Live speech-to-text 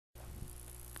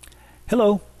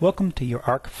Hello, welcome to your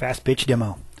ARK Fastpitch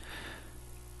demo.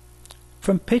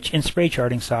 From pitch and spray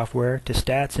charting software to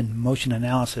stats and motion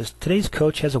analysis, today's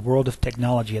coach has a world of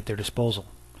technology at their disposal.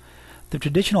 The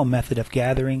traditional method of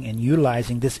gathering and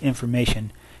utilizing this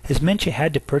information has meant you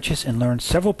had to purchase and learn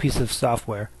several pieces of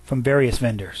software from various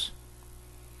vendors.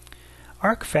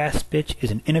 ARK Fastpitch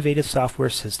is an innovative software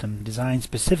system designed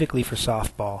specifically for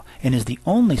softball and is the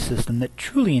only system that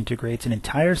truly integrates an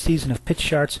entire season of pitch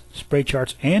charts, spray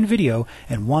charts, and video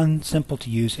in one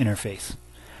simple-to-use interface.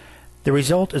 The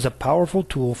result is a powerful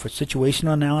tool for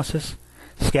situational analysis,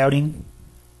 scouting,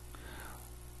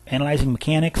 analyzing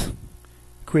mechanics,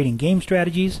 creating game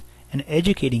strategies, and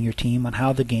educating your team on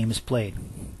how the game is played.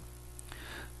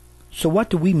 So what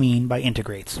do we mean by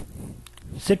integrates?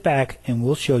 Sit back and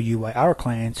we'll show you why our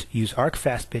clients use ARK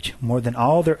Fastpitch more than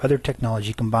all their other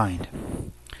technology combined.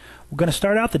 We're going to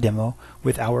start out the demo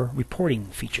with our reporting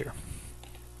feature.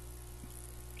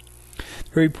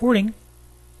 The reporting,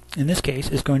 in this case,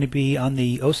 is going to be on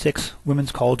the '06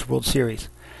 Women's College World Series.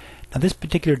 Now this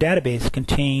particular database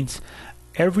contains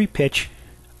every pitch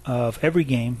of every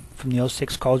game from the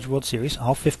 '06 College World Series,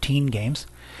 all 15 games.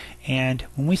 And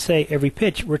when we say every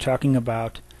pitch, we're talking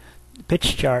about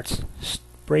pitch charts,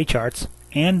 spray charts,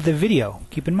 and the video.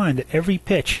 Keep in mind that every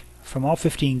pitch from all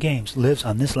 15 games lives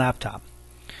on this laptop.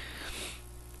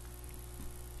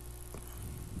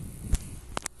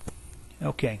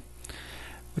 Okay,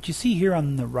 what you see here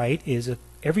on the right is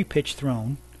every pitch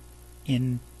thrown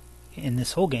in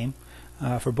this whole game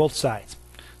for both sides.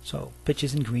 So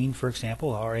pitches in green, for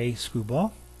example, are a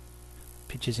screwball.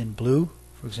 Pitches in blue,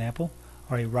 for example,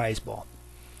 are a rise ball,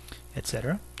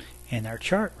 etc. And our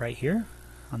chart right here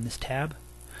on this tab,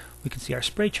 we can see our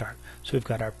spray chart. So we've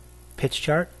got our pitch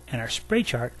chart and our spray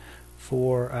chart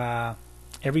for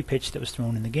every pitch that was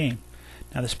thrown in the game.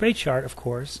 Now the spray chart, of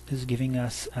course, is giving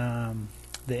us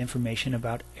the information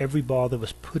about every ball that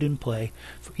was put in play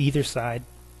for either side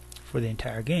for the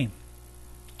entire game.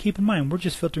 Keep in mind, we're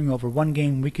just filtering over one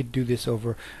game. We could do this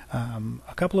over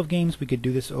a couple of games. We could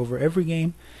do this over every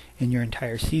game in your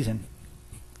entire season.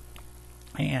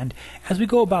 And as we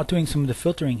go about doing some of the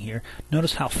filtering here,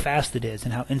 notice how fast it is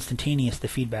and how instantaneous the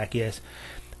feedback is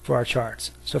for our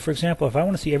charts. So for example, if I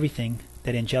want to see everything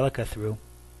that Angelica threw,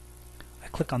 I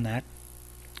click on that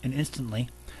and instantly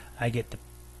I get the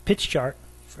pitch chart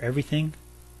for everything,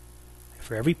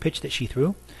 for every pitch that she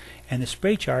threw, and the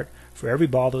spray chart for every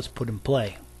ball that was put in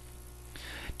play.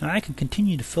 Now I can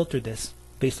continue to filter this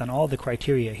based on all the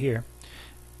criteria here.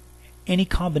 Any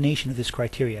combination of this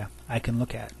criteria I can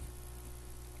look at.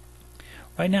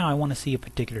 Right now I want to see a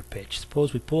particular pitch.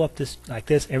 Suppose we pull up this like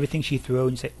this, everything she threw,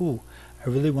 and you say, ooh, I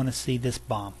really want to see this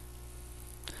bomb.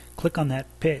 Click on that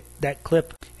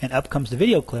clip, and up comes the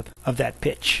video clip of that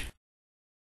pitch.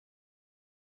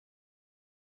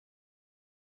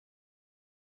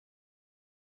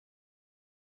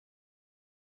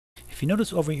 If you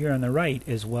notice over here on the right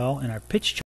as well in our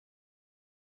pitch chart,